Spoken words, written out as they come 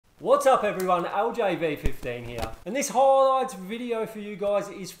What's up everyone, LJV15 here, and this highlights video for you guys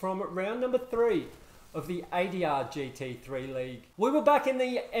is from round number 3 of the ADR GT3 League. We were back in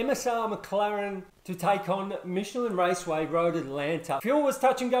the MSR McClaren to take on Michelin Raceway Road Atlanta. Fuel was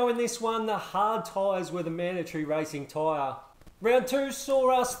touch and go in this one, the hard tyres were the mandatory racing tyre. Round 2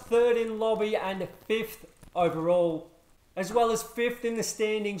 saw us 3rd in lobby and 5th overall, as well as 5th in the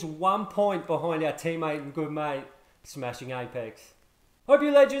standings, 1 point behind our teammate and good mate, Smashing Apex. Hope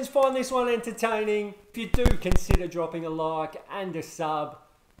you legends find this one entertaining. If you do, consider dropping a like and a sub.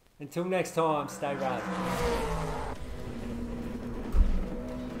 Until next time, stay rad.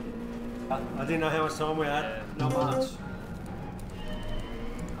 I didn't know how much time we had. Not much.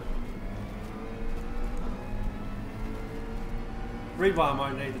 Rebar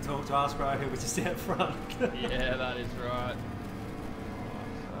won't need to talk to us, bro. He was just out front. Yeah, that is right.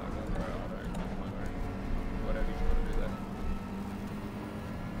 Whatever you want to do there.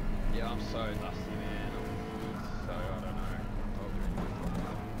 Yeah, I'm so dusty, man. I don't know.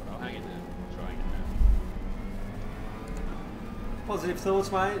 I'll hang in there. I'll try and get there. Positive thoughts,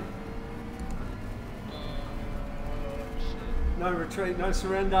 mate? Shit. No retreat, no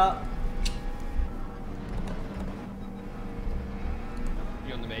surrender.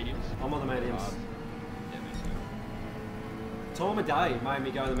 You on the mediums? I'm on the mediums. Yeah, me too. Time of day made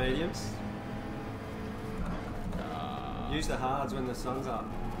me go the mediums. Use the hards when the sun's up.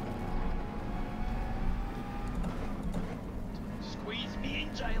 Squeeze me in,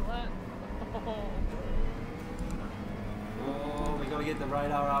 Jayla. Oh, we got to get the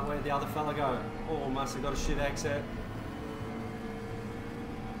radar up. Where'd the other fella go? Oh, must have got a shit exit.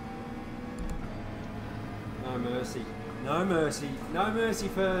 No mercy. No mercy. No mercy,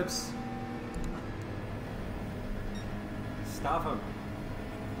 Ferbs. Stuff him.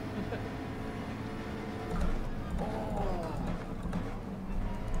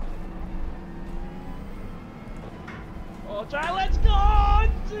 Oh, Jay, let's go!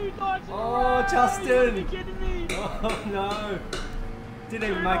 2 nights in a row! Justin! Are you kidding me? Oh no! Didn't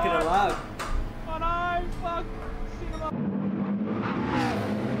even make it a lap. Oh no! Fuck! Cinema.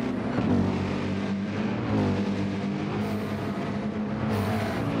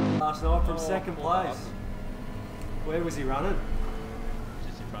 Last night from second place. Where was he running?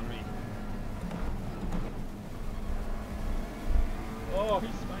 Just in front of me. Oh, he's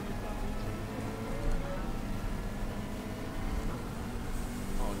smoking something.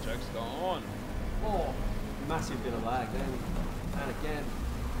 Oh, joke's gone. Oh, massive bit of lag then. And again.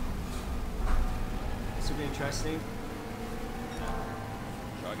 This will be interesting.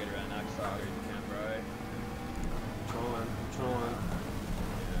 Try to get around Axar if you can, bro. Trying.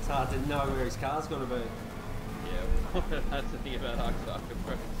 It's hard to know where his car's going to be. Yeah, that's the thing about Axar,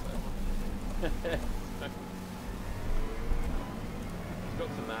 bro. So. He's got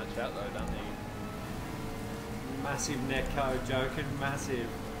some match out though, doesn't he? Massive netcode, joking, massive.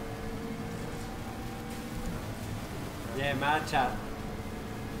 Yeah, mad chat.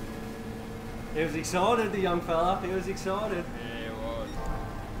 He was excited, the young fella. He was excited. Yeah, it was.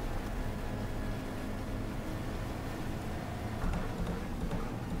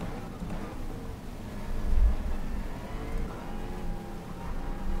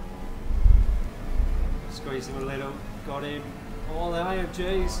 Squeezed him a little, got him. Oh, the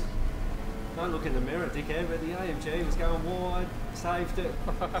AMGs. Don't look in the mirror, dickhead, but the AMG was going wide, saved it.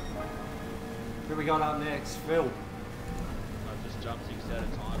 Who we got up next? Phil. I just jumped 6 out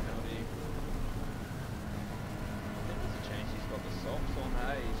of time penalty. I think there's a chance he's got the socks on,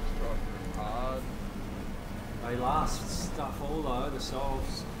 hey? He's just driving hard. They last stuff all though, the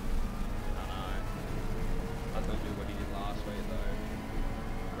solves. I know. I thought he'd do what he did last week though.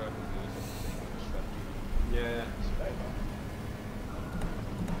 Broke the wheels off the thing with the strategy. Yeah.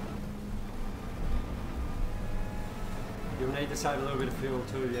 You'll need to save a little bit of fuel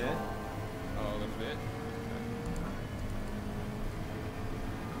too, yeah? Oh, a little bit.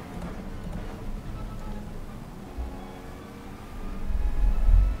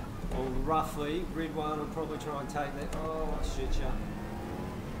 Well, roughly, Rid 1 will probably try and take that. Oh, shit, yeah.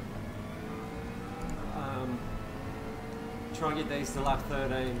 Try and get these to lap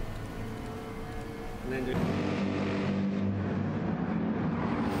 13. And then do...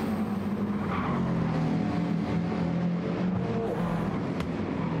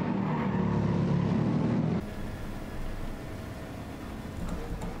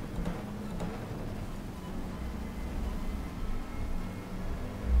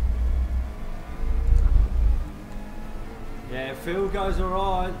 Yeah, Phil goes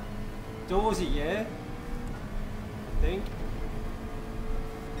alright. Dawsy, yeah? I think.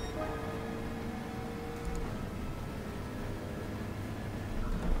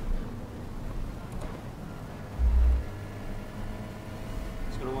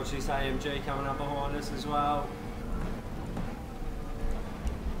 watch this AMG coming up behind us as well.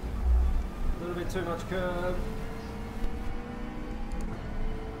 A little bit too much curb.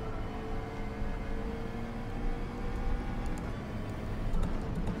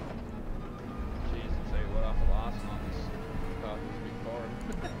 Jeez, I'll tell you what, after last night, this car was a bit foreign.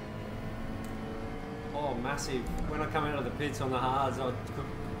 Oh, massive. When I come out of the pits on the hards, I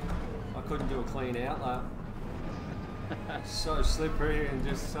couldn't do a clean out lap. So slippery and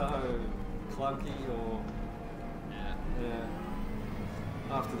just so clunky, or yeah.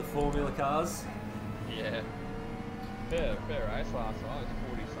 After the Formula cars. Yeah. Fair race last night. It was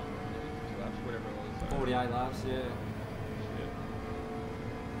 40 something, 2 laps, whatever it was. So. 48 laps, yeah.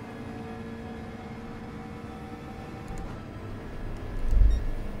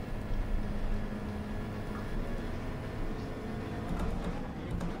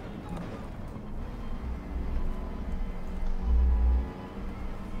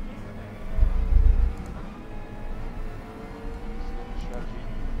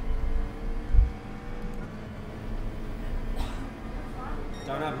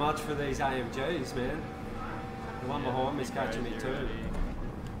 Don't have much for these AMGs, man. The one behind me is catching me too.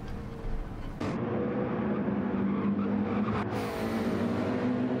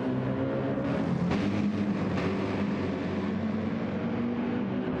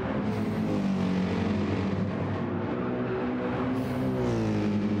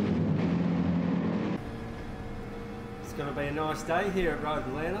 It's going to be a nice day here at Road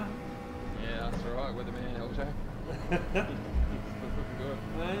Atlanta. Yeah, that's alright, weatherman LJ. Good.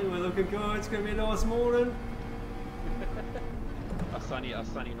 Hey, we're looking good. It's going to be a nice morning. a sunny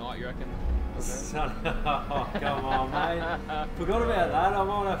night, you reckon? Oh, come on, mate. Forgot about that. I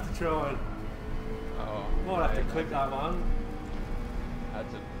might have to try and... might have to clip that one. I had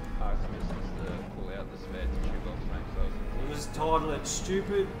to ask the missus to pull out the spare tissue box, mate. So It was titled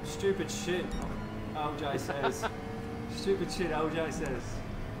Stupid Shit, LJ says. Stupid shit, LJ says.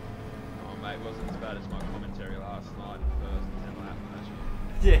 Oh, mate, it wasn't as bad as my commentary last night.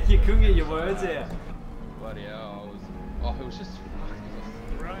 Yeah, you couldn't get your words out. Bloody hell, it was just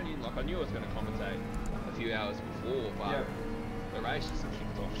thrown in. Like, I knew I was going to commentate a few hours before, but the race just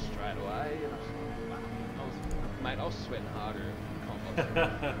kicked off straight away. And I was sweating harder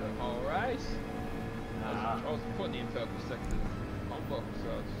the whole race. I was putting in purple sectors combo,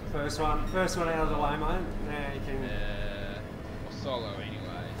 so first one out of the way, mate. Now you can. Yeah, well, solo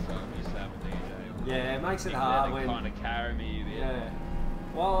anyway, so I'm used to having DJ. Yeah, it makes it hard when kind of carry me a bit. Yeah.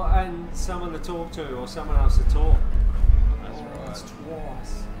 Well, and someone to talk to, or someone else to talk. That's right. That's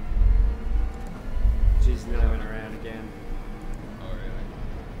twice. She's moving around again. Oh, really?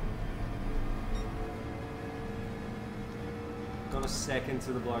 Got a second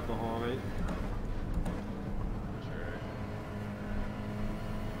to the bloke behind me. Sure.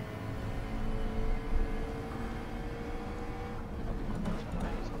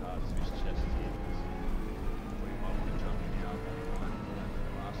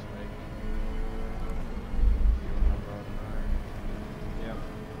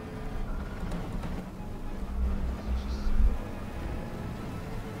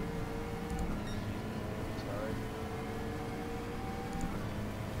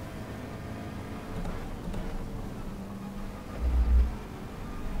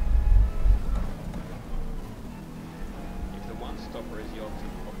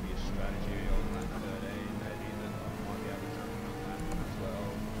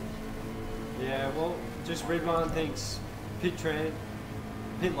 Just Redbone thinks pit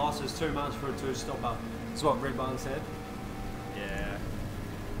loss is too much for a two-stopper. That's what Redbone said. Yeah.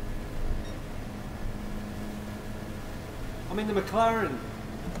 I mean the McLaren.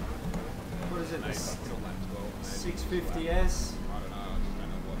 What is it? Mate, The 650S. I don't know. I just don't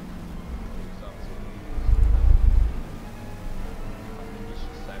know what it's up to. I think it's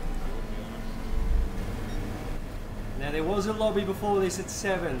just safe fuel, to be honest. Now there was a lobby before this at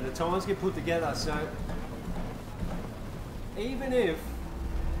 7. The times get put together, so even if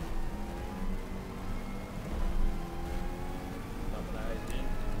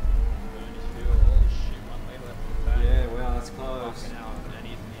yeah, well, that's close. And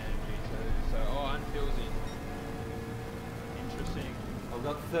he's in the ADR GT3. So, and Phil's in. Interesting. I've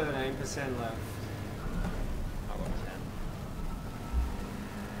got 13% left. I've got 10.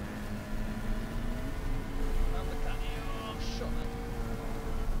 Shot it.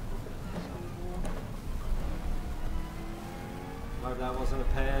 Hope that wasn't a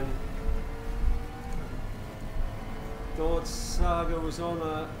pan. Thought Saga was on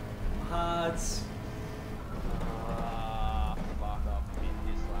the hards. Fuck up. In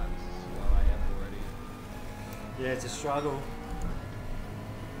this lap, this is slow AF already. Yeah, it's a struggle.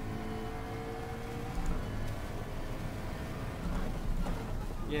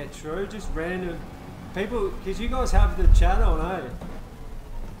 Yeah, true. Just random people, because you guys have the chat on, eh?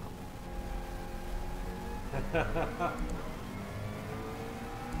 Where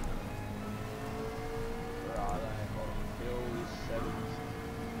are they? Hold on. Bill 7.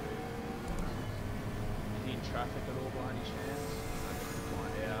 Is he in traffic at all by any chance? I think we'll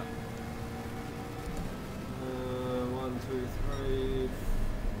find out. 1, 2, 3. He's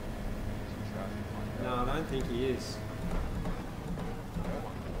in traffic. No, I don't think he is.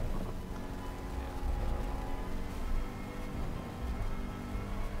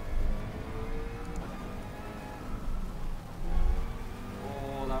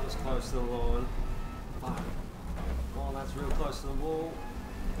 Oh, that was close to the line. Fuck. Oh, that's real close to the wall.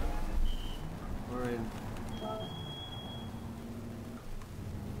 We're in.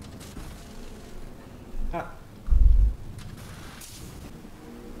 Ha.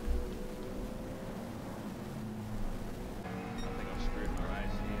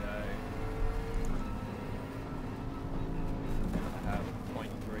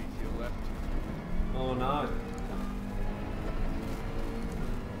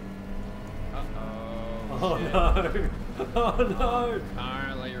 Oh no! Oh no!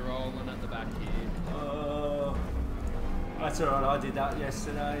 Currently rolling at the back here. Oh, that's alright, I did that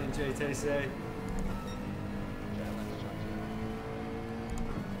yesterday in GTC.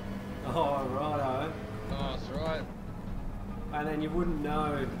 Oh, righto. Oh, that's right. And then you wouldn't know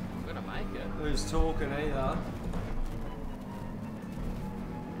I'm gonna make it. who's talking either.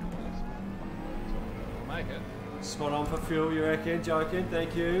 I'll make it. Spot on for fuel, you reckon? Joking,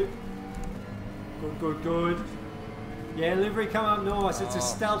 thank you. Good, good, good. Yeah, livery come up nice. It's a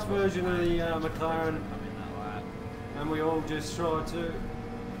stealth version of the McLaren. And we all just tried to.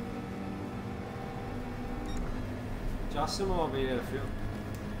 Justin might be out of fuel.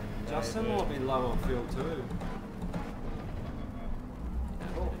 Justin might be low on fuel too.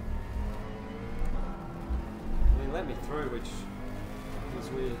 Oh. He let me through, which was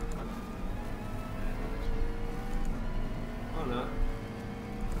weird. Oh no.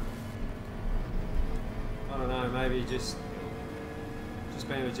 I don't know, maybe just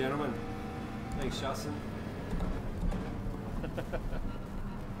being a gentleman. Thanks, Justin.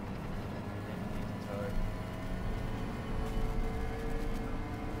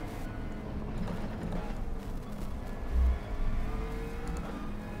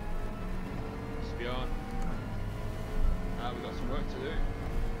 We've got some work to do.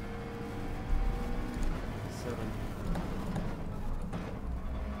 7.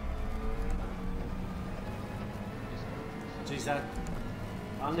 Geez, that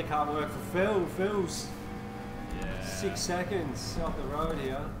undercut work for Phil. Phil's 6 seconds up the road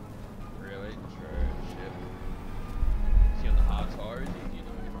here. Really? True. Shit. Is he on the hard tire? Is he, you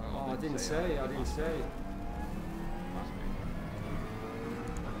know, Oh, I didn't see. I didn't see. Must be.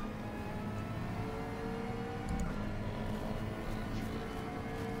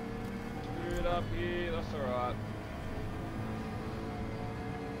 Screwed up here. That's alright.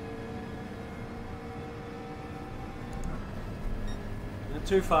 Not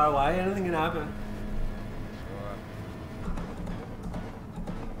too far away. Anything can happen.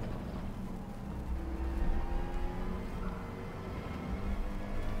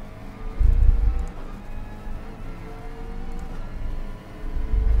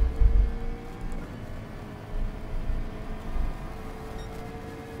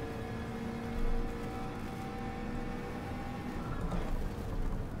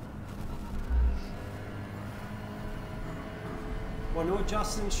 Wonder what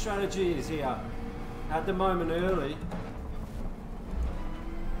Justin's strategy is here. At the moment early.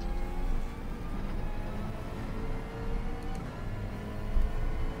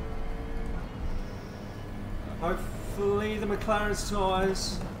 Hopefully the McLaren's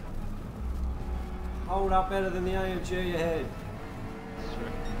tyres hold up better than the AMG ahead.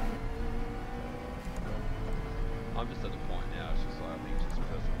 Sure. I'm just at the point now, it's just like, I think it's just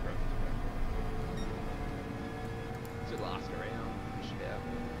personal preference. It's the last round.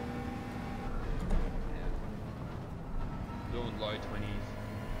 Doing low 20s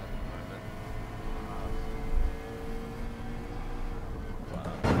at the moment.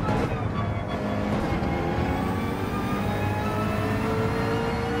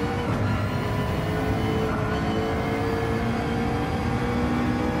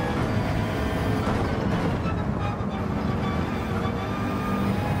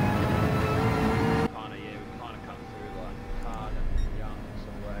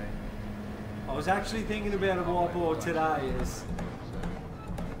 I was actually thinking about a whiteboard today, as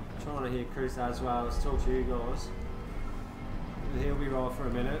trying to hear Chris as well. Let's talk to you guys. He'll be right for a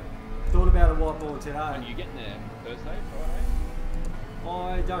minute. Thought about a whiteboard today. When are you getting there? Thursday, Friday?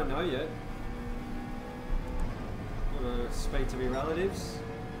 I don't know yet. I'm gonna speak to my relatives.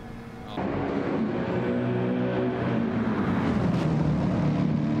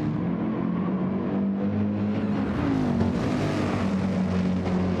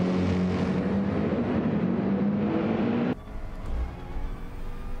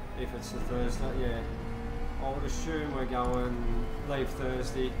 If it's the Thursday, yeah. I would assume we're going leave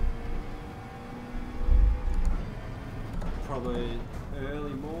Thursday. Probably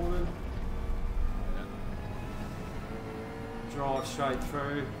early morning. Drive straight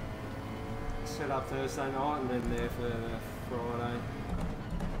through. Set up Thursday night and then there for Friday.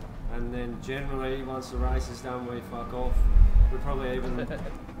 And then generally once the race is done we fuck off. We probably even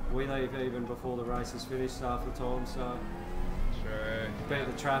we leave even before the race is finished half the time, so True. beat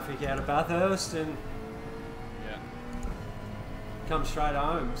the traffic out of Bathurst and come straight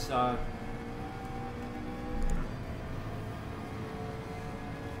home. So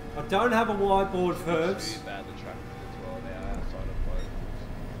I don't have a whiteboard, Ferbs,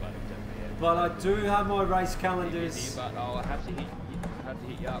 but I do have my race calendars But I'll have to hit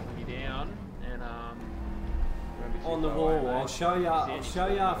you up when you're down and on the wall. I'll show you. I'll show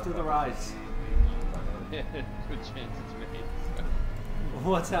you after the race. Good chance it's me. So.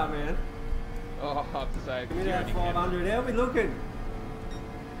 What's up, man? Oh, I have to say, Give me that 500. How are we looking?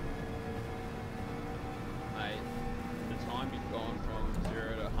 Mate, the time you've gone from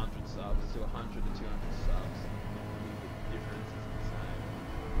 0 to 100 subs to 100 to 200 subs, the difference is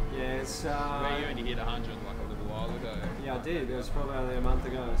insane. Yeah, it's. Where you only hit 100 like a little while ago. Yeah, I did. It was probably only a month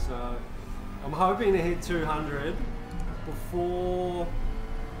ago. So I'm hoping to hit 200 before.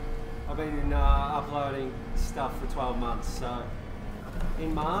 I've been uploading stuff for 12 months. So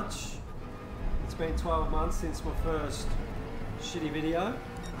in March, it's been 12 months since my first shitty video.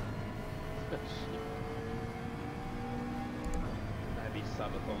 Maybe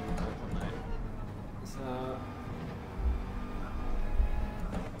subathon or something, mate. So,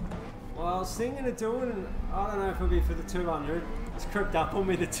 well, I was thinking of doing, I don't know if it'll be for the 200. It's crept up on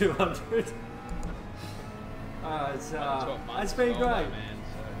me, the 200. It's been great. Man,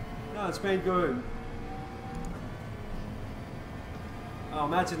 so. No, it's been good. Oh,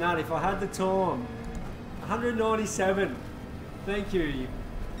 imagine that if I had the time. 197. Thank you.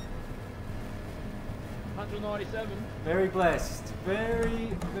 197. Very blessed.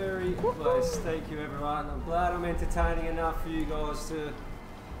 Very, very blessed. Thank you, everyone. I'm glad I'm entertaining enough for you guys to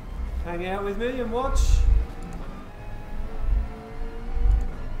hang out with me and watch.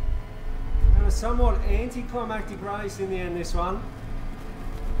 And a somewhat anticlimactic race in the end, this one.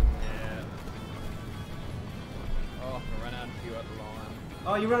 Yeah. Oh, I ran out of fuel at the line.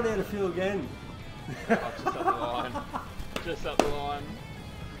 Oh, you ran out of fuel again. Oh, just up the line. Just up the line.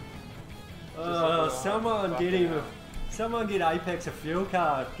 Oh, someone get Apex a fuel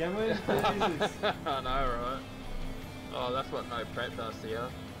card, can we? Jesus. I know, right? Oh, that's what no prep does to you.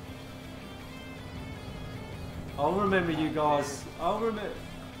 I'll remember you guys. I'll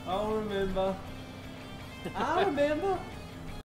remember.